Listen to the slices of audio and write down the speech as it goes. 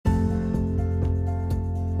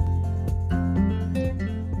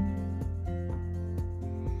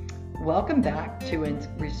Welcome back to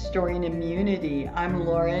Restoring Immunity. I'm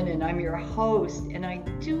Lauren and I'm your host, and I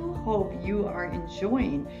do hope you are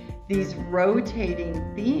enjoying these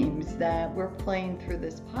rotating themes that we're playing through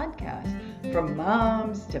this podcast, from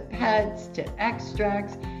moms to pets to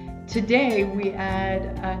extracts. Today we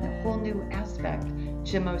add a whole new aspect,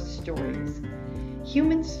 Jimmo stories.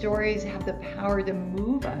 Human stories have the power to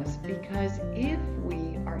move us because if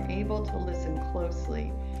we are able to listen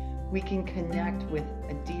closely, we can connect with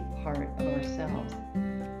a deep part of ourselves.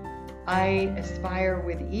 I aspire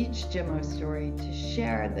with each Jimmo story to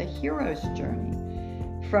share the hero's journey,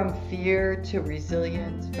 from fear to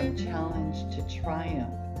resilience, from challenge to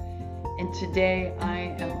triumph. And today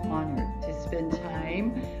I am honored to spend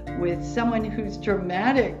time with someone whose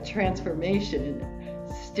dramatic transformation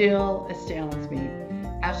still astounds me,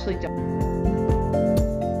 Ashley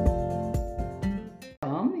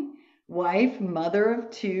wife, mother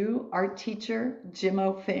of two, art teacher,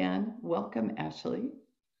 Jimmo fan. Welcome, Ashley.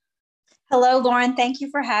 Hello, Lauren. Thank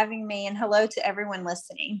you for having me, and hello to everyone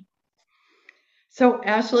listening. So,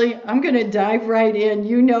 Ashley, I'm going to dive right in.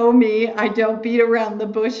 You know me, I don't beat around the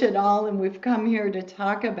bush at all, and we've come here to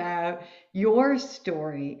talk about your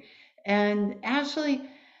story. And Ashley,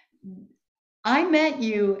 I met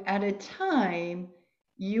you at a time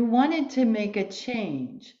you wanted to make a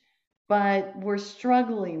change, but we're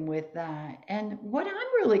struggling with that. And what I'm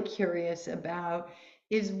really curious about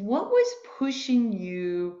is what was pushing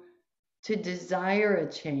you to desire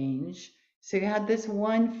a change. So you had this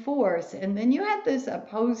one force, and then you had this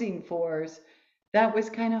opposing force that was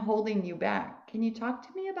kind of holding you back. Can you talk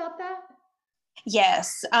to me about that?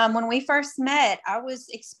 Yes. When we first met, I was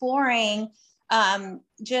exploring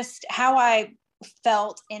just how I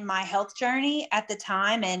felt in my health journey at the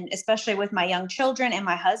time, and especially with my young children and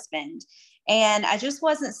my husband. And I just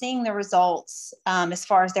wasn't seeing the results as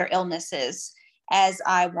far as their illnesses as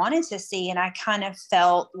I wanted to see. And I kind of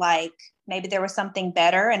felt like maybe there was something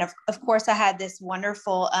better. And of course, I had this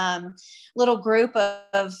wonderful little group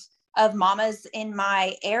of mamas in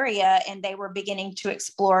my area, and they were beginning to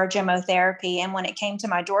explore gemmotherapy. And when it came to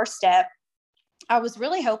my doorstep, I was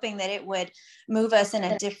really hoping that it would move us in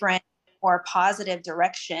a different, more positive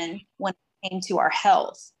direction when it came to our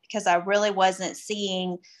health, because I really wasn't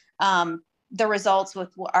seeing the results with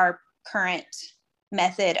our current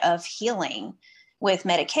method of healing with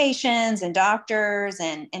medications and doctors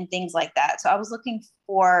and things like that. So I was looking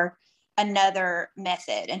for another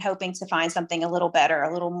method and hoping to find something a little better,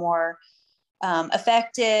 a little more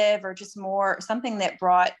effective, or just more something that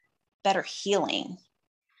brought better healing.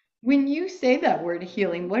 When you say that word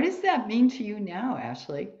healing, what does that mean to you now,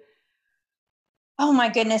 Ashley? Oh my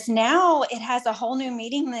goodness. Now it has a whole new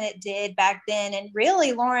meaning than it did back then. And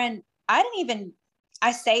really, Lauren, I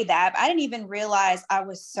say that, but I didn't even realize I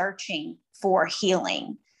was searching for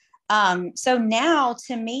healing. So now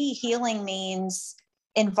to me, healing means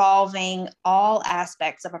involving all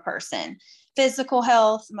aspects of a person: physical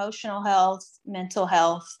health, emotional health, mental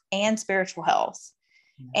health, and spiritual health.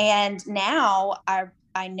 And now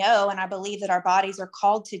I know and I believe that our bodies are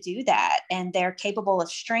called to do that, and they're capable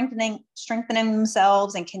of strengthening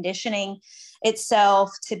themselves and conditioning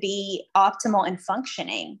itself to be optimal and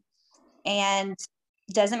functioning. And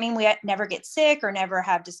doesn't mean we never get sick or never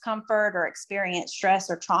have discomfort or experience stress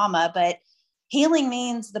or trauma, but healing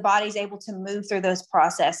means the body's able to move through those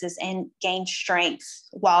processes and gain strength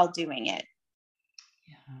while doing it.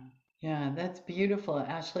 Yeah, that's beautiful,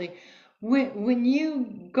 Ashley. When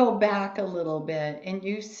you go back a little bit and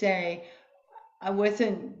you say, I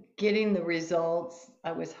wasn't getting the results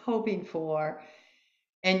I was hoping for,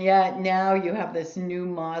 and yet now you have this new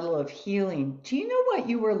model of healing. Do you know what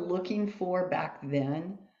you were looking for back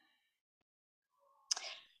then?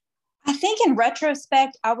 I think in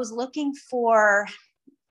retrospect, I was looking for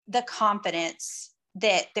the confidence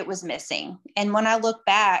that was missing. And when I look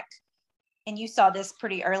back, and you saw this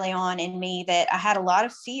pretty early on in me, that I had a lot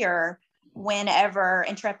of fear whenever,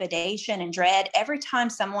 and trepidation and dread every time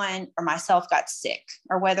someone or myself got sick,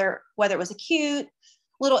 or whether it was acute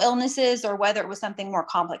little illnesses or whether it was something more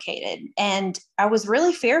complicated. And I was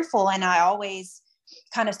really fearful, and I always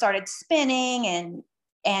kind of started spinning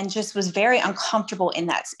and just was very uncomfortable in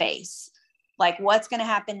that space. Like, what's going to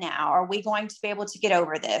happen now? Are we going to be able to get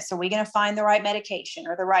over this? Are we going to find the right medication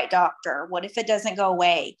or the right doctor? What if it doesn't go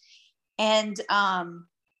away? And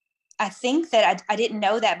I think that I didn't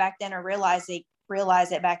know that back then, or realize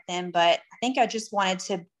it back then, but I think I just wanted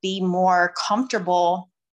to be more comfortable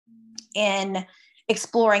in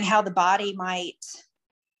exploring how the body might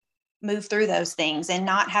move through those things, and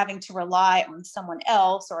not having to rely on someone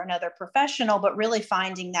else or another professional, but really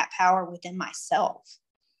finding that power within myself.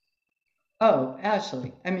 Oh,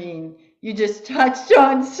 Ashley, I mean, you just touched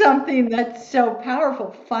on something that's so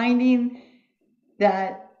powerful, finding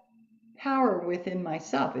that power within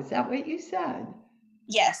myself. Is that what you said?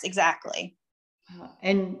 Yes, exactly.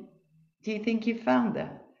 And do you think you found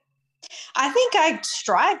that? I think I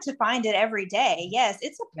strive to find it every day. Yes,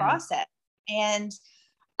 it's a Yeah. process. And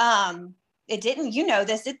um it didn't, you know,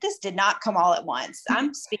 this did not come all at once.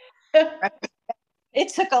 I'm speaking. It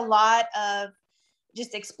took a lot of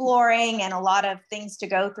just exploring and a lot of things to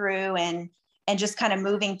go through and just kind of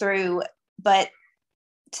moving through. But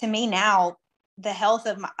to me now, the health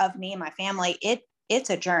of me and my family, it's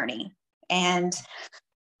a journey. And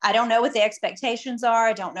I don't know what the expectations are.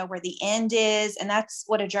 I don't know where the end is. And that's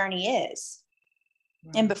what a journey is.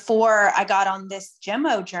 And Right. before I got on this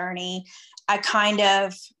Gemmo journey, I kind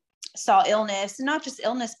of saw illness, and not just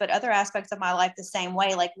illness, but other aspects of my life the same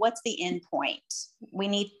way. Like, what's the end point?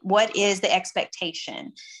 What is the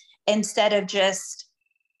expectation? Instead of just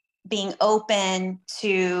being open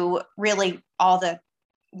to really all the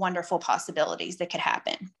wonderful possibilities that could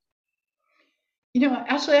happen. You know,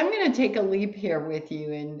 Ashley, I'm going to take a leap here with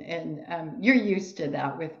you, and you're used to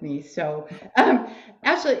that with me. So,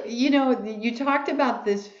 Ashley, you know, you talked about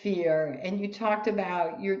this fear, and you talked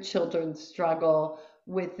about your children's struggle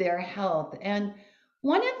with their health. And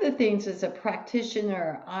one of the things as a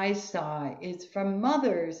practitioner I saw is from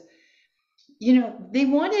mothers, you know, they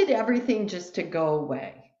wanted everything just to go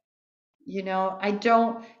away. You know, I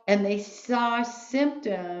don't, and they saw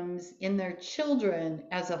symptoms in their children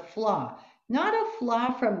as a flaw, not a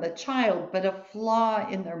flaw from the child, but a flaw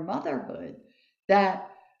in their motherhood that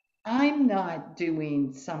I'm not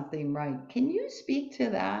doing something right. Can you speak to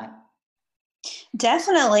that?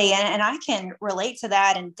 Definitely. And I can relate to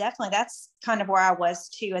that. And definitely that's kind of where I was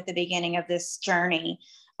too at the beginning of this journey.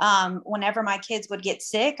 Whenever my kids would get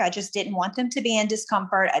sick, I just didn't want them to be in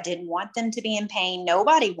discomfort. I didn't want them to be in pain.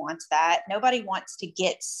 Nobody wants that. Nobody wants to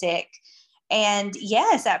get sick. And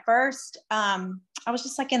yes, at first, I was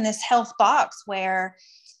just like in this health box where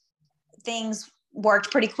things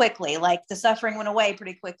worked pretty quickly. Like the suffering went away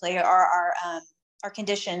pretty quickly, or our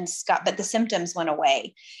conditions got, but the symptoms went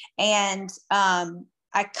away. And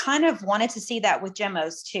I kind of wanted to see that with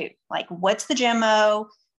Gemmos too. Like, what's the Gemmo?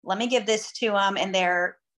 Let me give this to them, and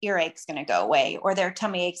their earache's going to go away, or their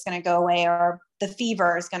tummy ache's going to go away, or the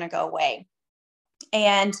fever is going to go away.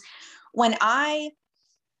 And when I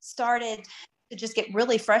started to just get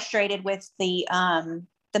really frustrated with the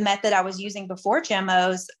method I was using before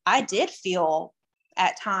Gemmos, I did feel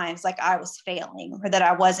at times like I was failing or that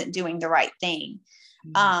I wasn't doing the right thing.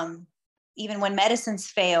 Even when medicines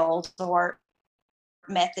failed or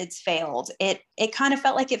methods failed, it kind of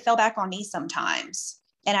felt like it fell back on me sometimes.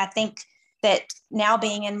 And I think that now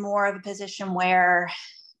being in more of a position where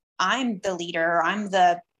I'm the leader, I'm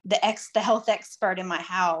the health expert in my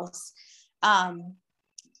house,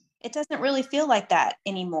 it doesn't really feel like that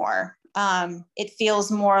anymore. It feels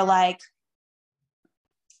more like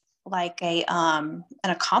a an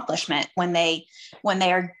accomplishment when they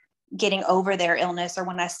are getting over their illness, or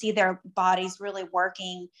when I see their bodies really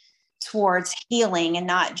working towards healing and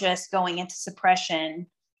not just going into suppression,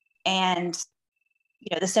 and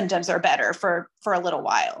you know the symptoms are better for a little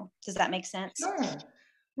while. Does that make sense? Sure.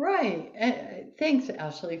 Right. Thanks,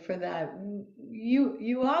 Ashley, for that.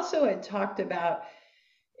 You also had talked about,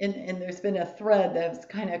 and there's been a thread that's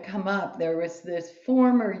kind of come up. There was this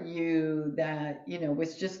former you that, you know,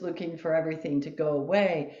 was just looking for everything to go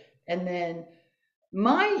away. And then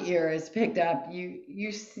my ear has picked up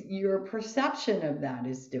your perception of that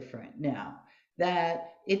is different now.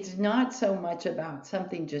 That it's not so much about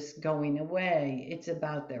something just going away, it's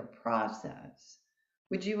about their process.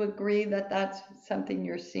 Would you agree that that's something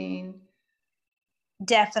you're seeing?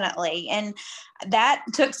 Definitely. And that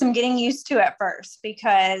took some getting used to at first,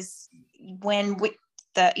 because when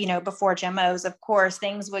before Gemmos, of course,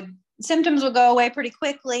 symptoms would go away pretty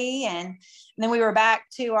quickly. And then we were back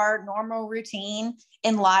to our normal routine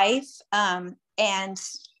in life. And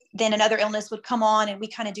then another illness would come on and we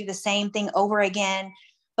kind of do the same thing over again.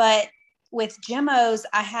 But with Gemmos,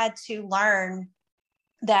 I had to learn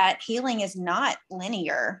that healing is not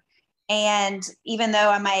linear. And even though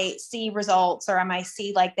I might see results, or I might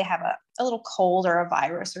see like they have a little cold or a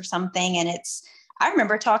virus or something, and I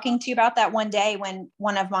remember talking to you about that one day when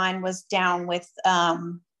one of mine was down with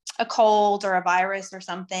a cold or a virus or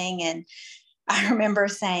something. And I remember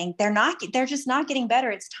saying, they're just not getting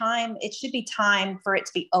better. It's time. It should be time for it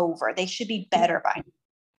to be over. They should be better by now.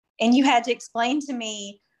 And you had to explain to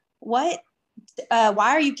me why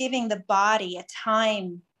are you giving the body a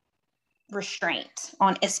time restraint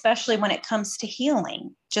on, especially when it comes to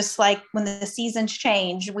healing. Just like when the seasons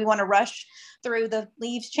change, we want to rush through the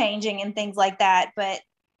leaves changing and things like that. But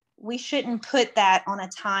we shouldn't put that on a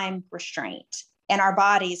time restraint. And our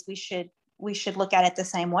bodies, we should look at it the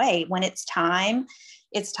same way. When it's time,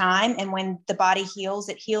 it's time. And when the body heals,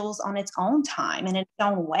 it heals on its own time and in its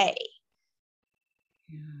own way.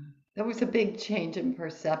 Yeah, that was a big change in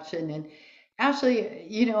perception. And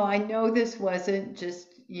Ashley, I know this wasn't just,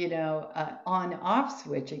 on off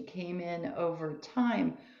switch. It came in over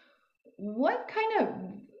time. What kind of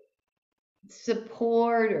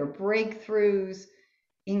support or breakthroughs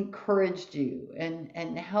encouraged you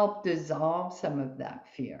and helped dissolve some of that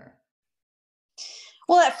fear?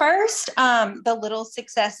 Well, at first, the little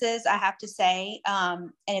successes, I have to say,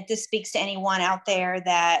 and if this speaks to anyone out there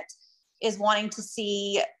that is wanting to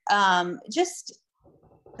see just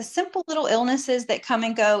the simple little illnesses that come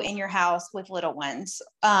and go in your house with little ones,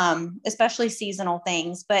 especially seasonal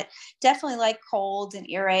things, but definitely like colds and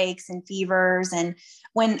earaches and fevers. And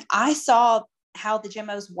when I saw how the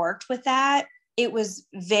Gemos worked with that, it was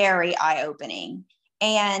very eye-opening.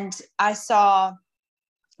 And I saw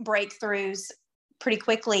breakthroughs pretty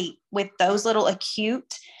quickly with those little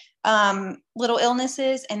acute little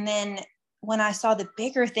illnesses. And then when I saw the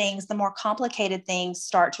bigger things, the more complicated things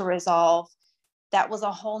start to resolve, that was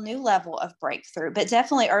a whole new level of breakthrough. But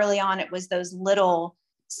definitely early on, it was those little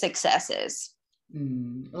successes.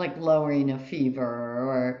 Like lowering a fever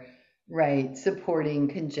or, right, supporting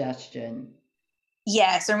congestion.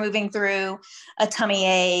 Yes, or moving through a tummy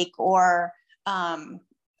ache or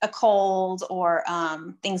a cold or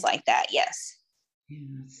things like that. Yes. Yeah.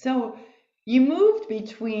 So you moved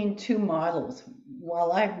between two models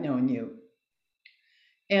while I've known you.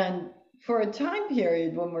 And for a time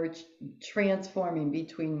period when we're transforming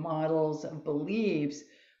between models of beliefs,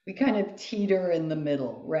 we kind of teeter in the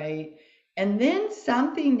middle, right? And then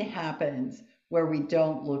something happens where we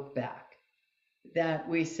don't look back, that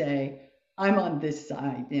we say, I'm on this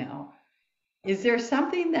side now. Is there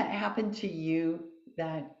something that happened to you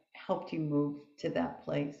that helped you move to that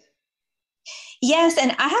place? Yes.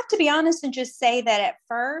 And I have to be honest and just say that at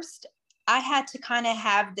first, I had to kind of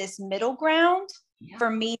have this middle ground Yeah. for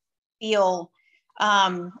me to feel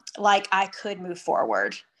like I could move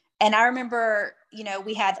forward. And I remember,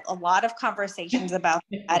 we had a lot of conversations about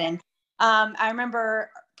that. And I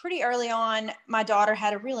remember pretty early on, my daughter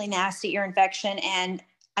had a really nasty ear infection and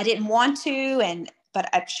I didn't want to,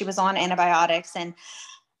 but she was on antibiotics and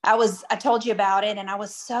I told you about it. And I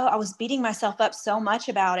was beating myself up so much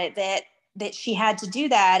about it that she had to do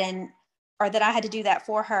that or that I had to do that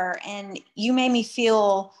for her. And you made me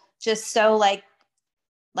feel just so like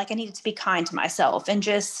I needed to be kind to myself and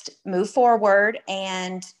just move forward.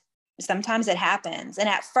 And sometimes it happens. And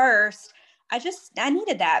at first, I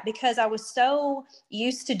needed that because I was so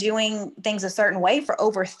used to doing things a certain way for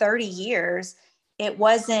over 30 years. It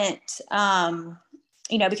wasn't,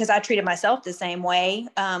 because I treated myself the same way.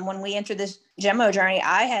 When we entered this Gemo journey,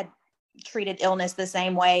 I had treated illness the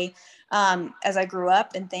same way as I grew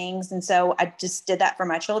up and things. And so I just did that for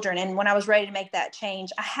my children. And when I was ready to make that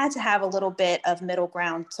change, I had to have a little bit of middle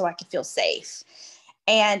ground so I could feel safe.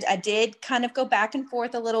 And I did kind of go back and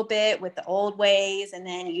forth a little bit with the old ways and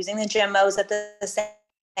then using the Gemos at the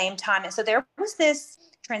same time. And so there was this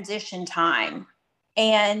transition time.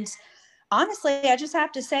 And honestly, I just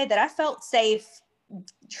have to say that I felt safe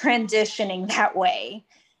transitioning that way.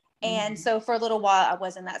 And so for a little while, I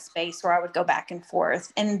was in that space where I would go back and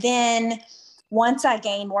forth. And then once I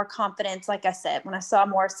gained more confidence, like I said, when I saw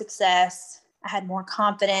more success, I had more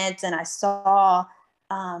confidence and I saw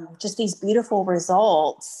just these beautiful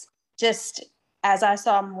results. Just as I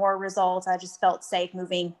saw more results, I just felt safe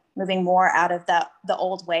moving more out of the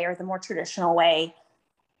old way or the more traditional way.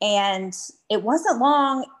 And it wasn't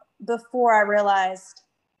long before I realized,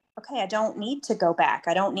 okay, I don't need to go back.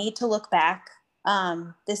 I don't need to look back.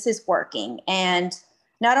 This is working. And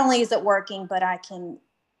not only is it working, but I can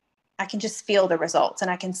just feel the results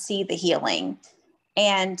and I can see the healing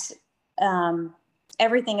and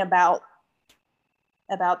everything about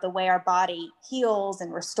the way our body heals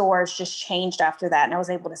and restores just changed after that. And I was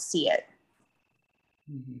able to see it.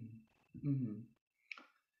 Mm-hmm. Mm-hmm.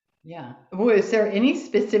 Yeah. Was there any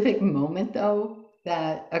specific moment though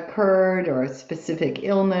that occurred or a specific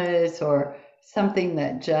illness or something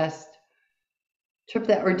that just tripped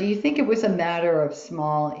that? Or do you think it was a matter of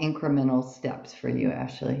small incremental steps for you,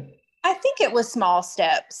 Ashley? I think it was small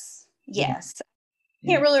steps. Yes.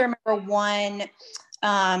 Yeah. I can't really remember one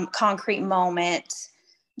concrete moment.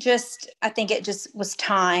 I think it just was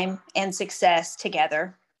time and success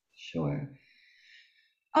together. Sure.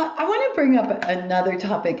 I want to bring up another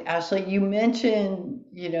topic, Ashley. You mentioned,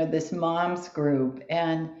 this moms group,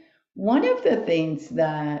 and one of the things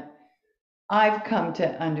that I've come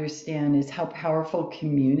to understand is how powerful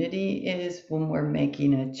community is when we're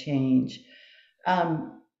making a change.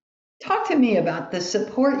 Um, Talk to me about the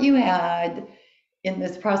support you had in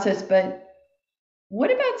this process, but what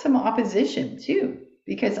about some opposition too?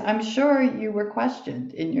 Because I'm sure you were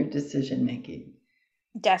questioned in your decision making.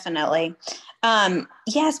 Definitely.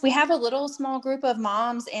 Yes, we have a little small group of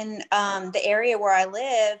moms in the area where I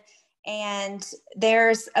live, and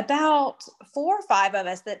there's about 4 or 5 of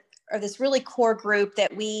us that are this really core group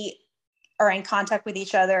that we are in contact with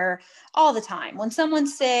each other all the time. When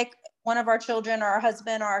someone's sick, one of our children or our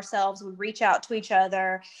husband or ourselves, we reach out to each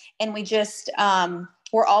other, and we just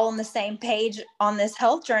we're all on the same page on this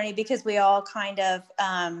health journey because we all kind of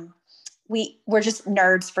we're just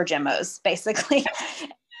nerds for Gemos, basically.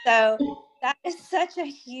 So that is such a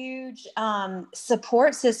huge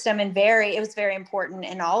support system, and it was very important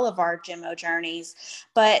in all of our Gemo journeys.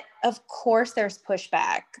 But of course, there's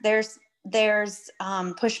pushback. There's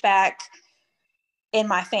pushback in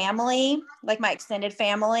my family, like my extended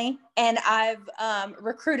family, and I've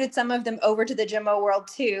recruited some of them over to the Gemo world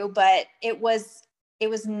too. But it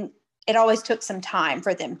always took some time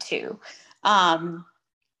for them too.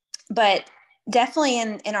 But definitely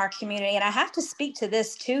in our community, and I have to speak to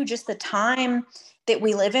this too, just the time that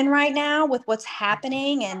we live in right now with what's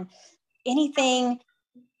happening, and anything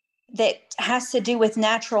that has to do with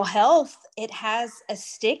natural health, it has a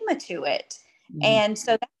stigma to it. Mm. And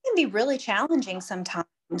so that can be really challenging sometimes.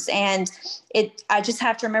 And I just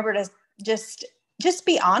have to remember to just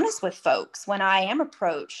be honest with folks when I am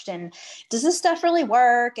approached, and does this stuff really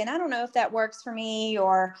work? And I don't know if that works for me,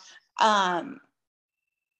 or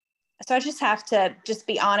so I just have to just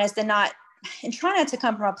be honest, and try not to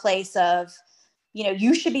come from a place of,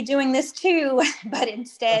 you should be doing this too, but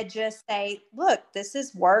instead just say, look, this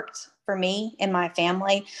has worked for me and my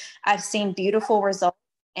family. I've seen beautiful results,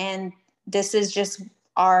 and this is just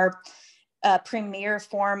our premier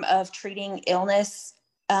form of treating illness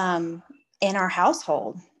in our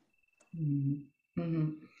household. Mhm.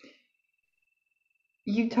 Mhm.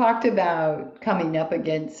 You talked about coming up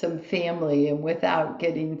against some family and without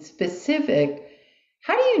getting specific,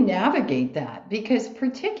 how do you navigate that? Because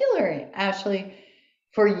particularly, Ashley,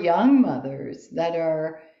 for young mothers that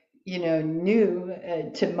are, new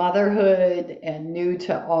to motherhood and new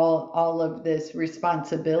to all of this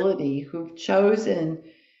responsibility, who've chosen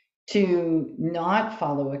to not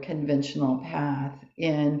follow a conventional path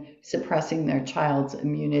in suppressing their child's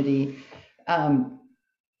immunity. Um,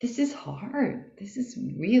 this is hard. This is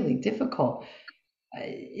really difficult.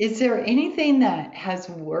 Is there anything that has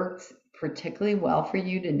worked particularly well for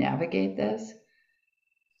you to navigate this?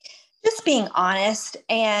 Just being honest.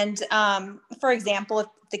 And for example, if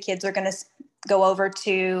the kids are going to go over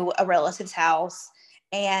to a relative's house,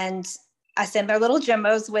 and I send their little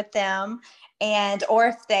Jimbos with them, and or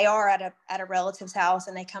if they are at a relative's house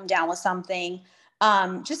and they come down with something,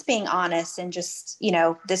 just being honest, and just,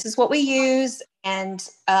 this is what we use, and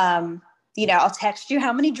I'll text you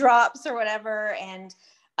how many drops or whatever,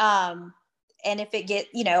 um, and if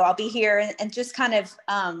I'll be here, and just kind of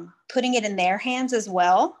putting it in their hands as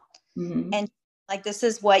well, Hmm. and like, this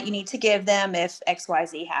is what you need to give them if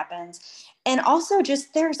XYZ happens. And also,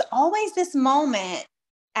 just there's always this moment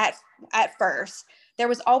at at first there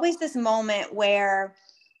was always this moment where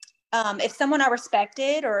if someone I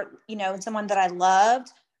respected, or and someone that I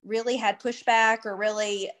loved really had pushback, or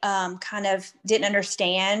really kind of didn't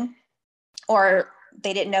understand, or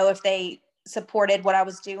they didn't know if they supported what I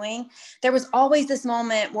was doing, there was always this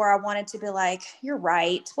moment where I wanted to be like, you're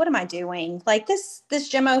right. What am I doing? Like, this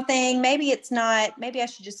Gemo thing, maybe it's not, maybe I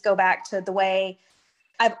should just go back to the way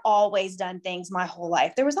I've always done things my whole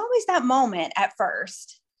life. There was always that moment at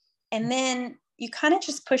first. And then you kind of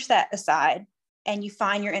just push that aside, and you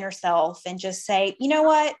find your inner self and just say, you know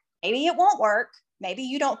what? Maybe it won't work. Maybe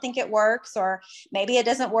you don't think it works, or maybe it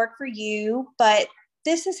doesn't work for you, but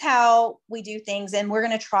this is how we do things, and we're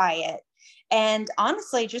going to try it. And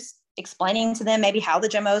honestly, just explaining to them maybe how the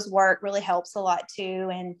Gemos work really helps a lot too.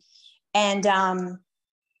 And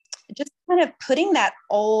just kind of putting that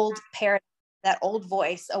old paradigm, that old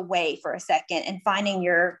voice away for a second, and finding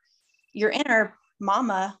your inner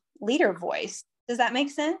mama leader voice. Does that make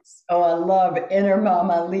sense? Oh, I love inner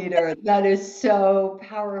mama leader. That is so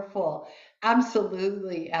powerful.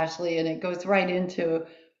 Absolutely, Ashley. And it goes right into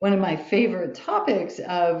one of my favorite topics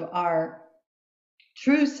of our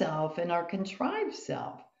true self and our contrived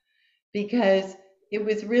self, because it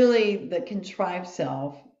was really the contrived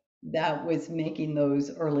self that was making those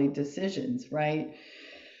early decisions, right?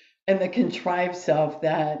 and the contrived self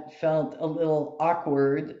that felt a little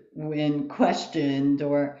awkward when questioned,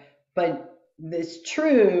 or but this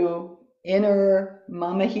true inner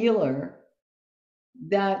mama healer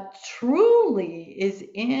that truly is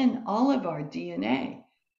in all of our DNA.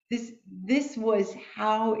 This was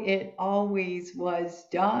how it always was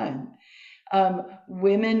done.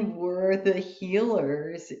 Women were the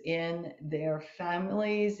healers in their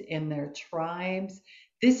families, in their tribes.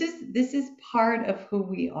 This is part of who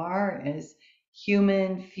we are as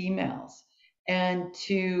human females. And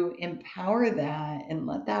to empower that and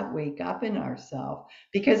let that wake up in ourselves,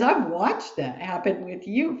 because I've watched that happen with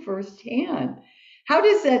you firsthand. How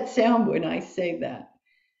does that sound when I say that?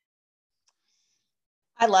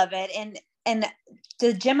 I love it. And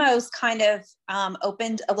the Gemos kind of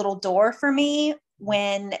opened a little door for me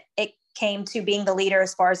when it came to being the leader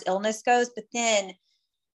as far as illness goes. But then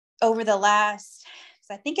over the last,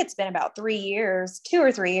 I think it's been about 3 years, 2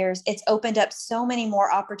 or 3 years, it's opened up so many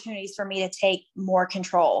more opportunities for me to take more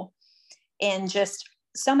control in just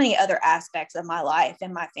so many other aspects of my life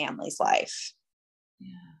and my family's life.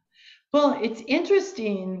 Yeah. Well, it's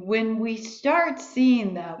interesting when we start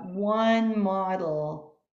seeing that one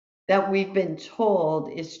model that we've been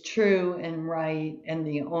told is true and right and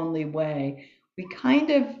the only way, we kind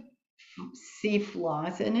of see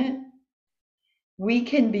flaws in it. We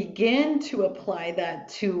can begin to apply that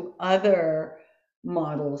to other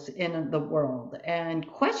models in the world and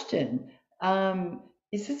question,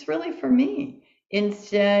 is this really for me?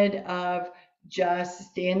 Instead of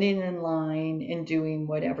just standing in line and doing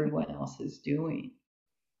what everyone else is doing.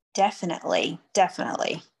 Definitely.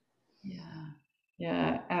 Definitely. Yeah.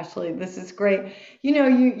 Yeah, Ashley, this is great.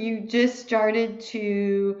 You just started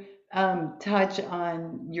to touch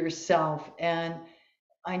on yourself, and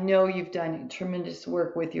I know you've done tremendous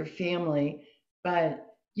work with your family, but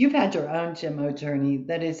you've had your own Gemo journey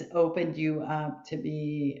that has opened you up to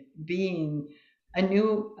being a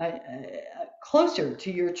new, closer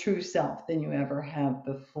to your true self than you ever have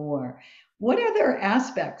before. What other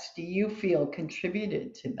aspects do you feel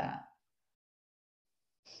contributed to that?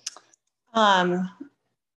 Um,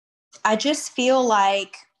 I just feel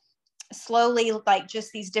like slowly, like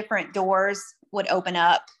just these different doors would open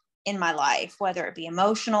up in my life, whether it be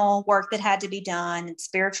emotional work that had to be done,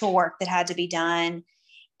 spiritual work that had to be done,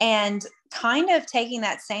 and kind of taking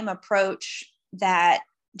that same approach that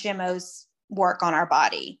Gemos work on our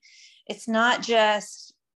body. It's not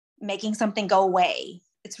just making something go away.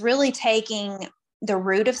 It's really taking the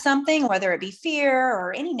root of something, whether it be fear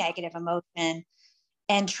or any negative emotion,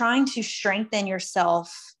 and trying to strengthen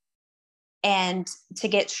yourself and to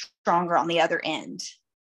get stronger on the other end.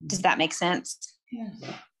 Does that make sense? Yes.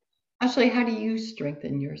 Ashley, how do you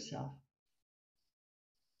strengthen yourself?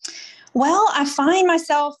 Well, I find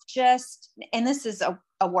myself just, and this is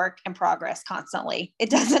a work in progress constantly. It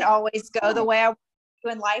doesn't always go the way I want to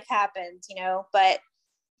when life happens, but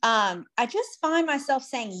I just find myself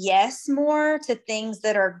saying yes more to things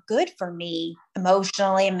that are good for me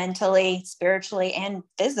emotionally, mentally, spiritually, and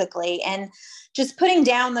physically, and just putting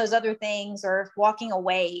down those other things or walking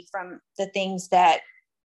away from the things that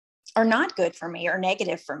are not good for me or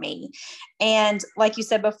negative for me. And like you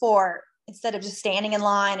said before, instead of just standing in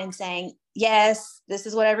line and saying, yes, this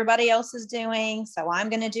is what everybody else is doing, so I'm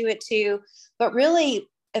going to do it too, but really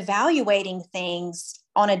evaluating things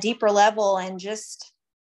on a deeper level and just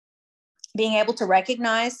being able to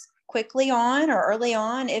recognize quickly on or early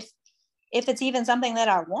on if it's even something that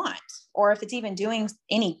I want or if it's even doing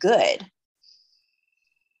any good.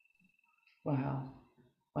 Wow.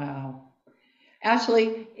 Wow.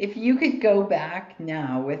 Ashley, if you could go back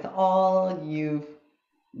now with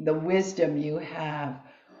the wisdom you have,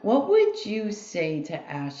 what would you say to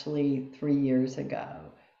Ashley 3 years ago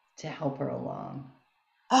to help her along?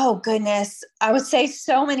 Oh, goodness. I would say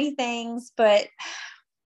so many things, but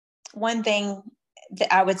one thing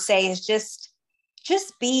that I would say is just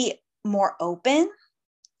be more open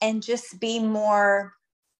and just be more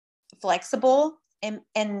flexible and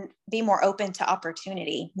be more open to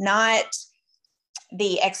opportunity, not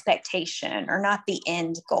the expectation or not the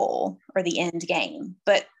end goal or the end game,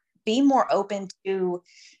 but be more open to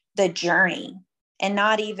the journey and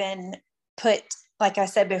not even put, like I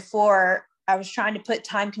said before, I was trying to put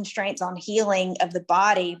time constraints on healing of the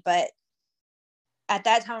body, but at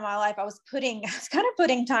that time of my life, I was kind of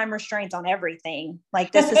putting time restraints on everything.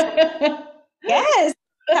 Like, this is, yes,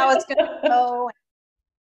 how it's going to go.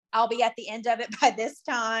 I'll be at the end of it by this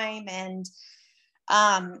time. And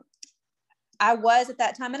I was at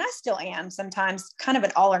that time, and I still am sometimes, kind of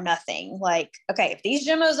an all or nothing. Like, okay, if these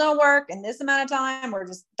Gemos don't work in this amount of time,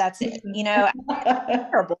 that's it.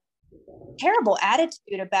 Terrible. terrible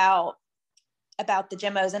attitude about the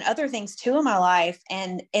gemos and other things too in my life.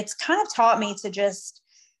 And it's kind of taught me to just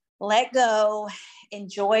let go,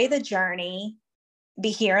 enjoy the journey, be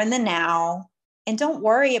here in the now, and don't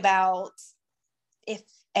worry about if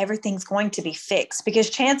everything's going to be fixed, because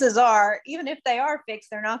chances are, even if they are fixed,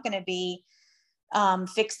 they're not going to be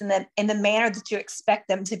fixed in the manner that you expect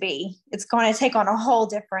them to be. It's going to take on a whole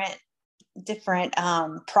different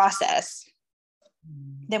process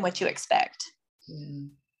than what you expect. Yeah.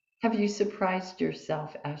 Have you surprised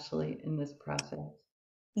yourself, Ashley, in this process?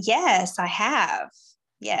 Yes, I have.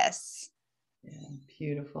 Yes. Yeah,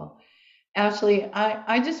 beautiful. Ashley,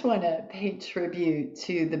 I just want to pay tribute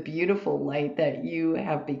to the beautiful light that you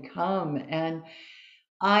have become. And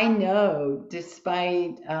I know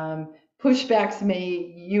despite pushbacks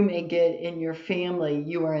you may get in your family,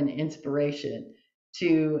 you are an inspiration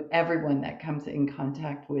to everyone that comes in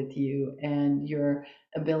contact with you, and your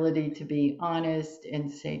ability to be honest and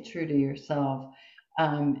stay true to yourself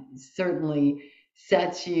certainly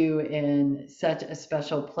sets you in such a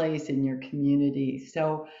special place in your community.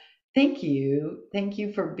 So thank you. Thank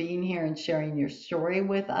you for being here and sharing your story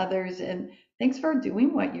with others. And thanks for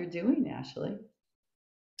doing what you're doing, Ashley.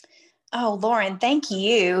 Oh, Lauren, thank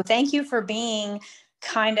you. Thank you for being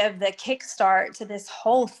kind of the kickstart to this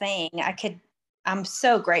whole thing. I'm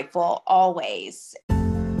so grateful always.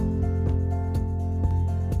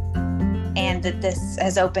 And that this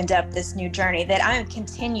has opened up this new journey that I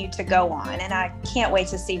continue to go on. And I can't wait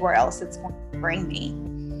to see where else it's going to bring me.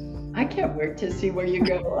 I can't wait to see where you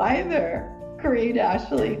go either. Great,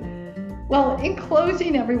 Ashley. Well, in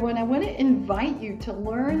closing, everyone, I want to invite you to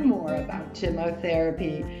learn more about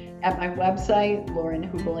gemotherapy at my website,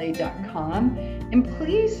 laurenhubile.com. And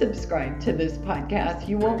please subscribe to this podcast.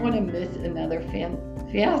 You won't want to miss another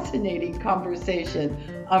fascinating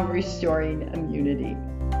conversation on restoring immunity.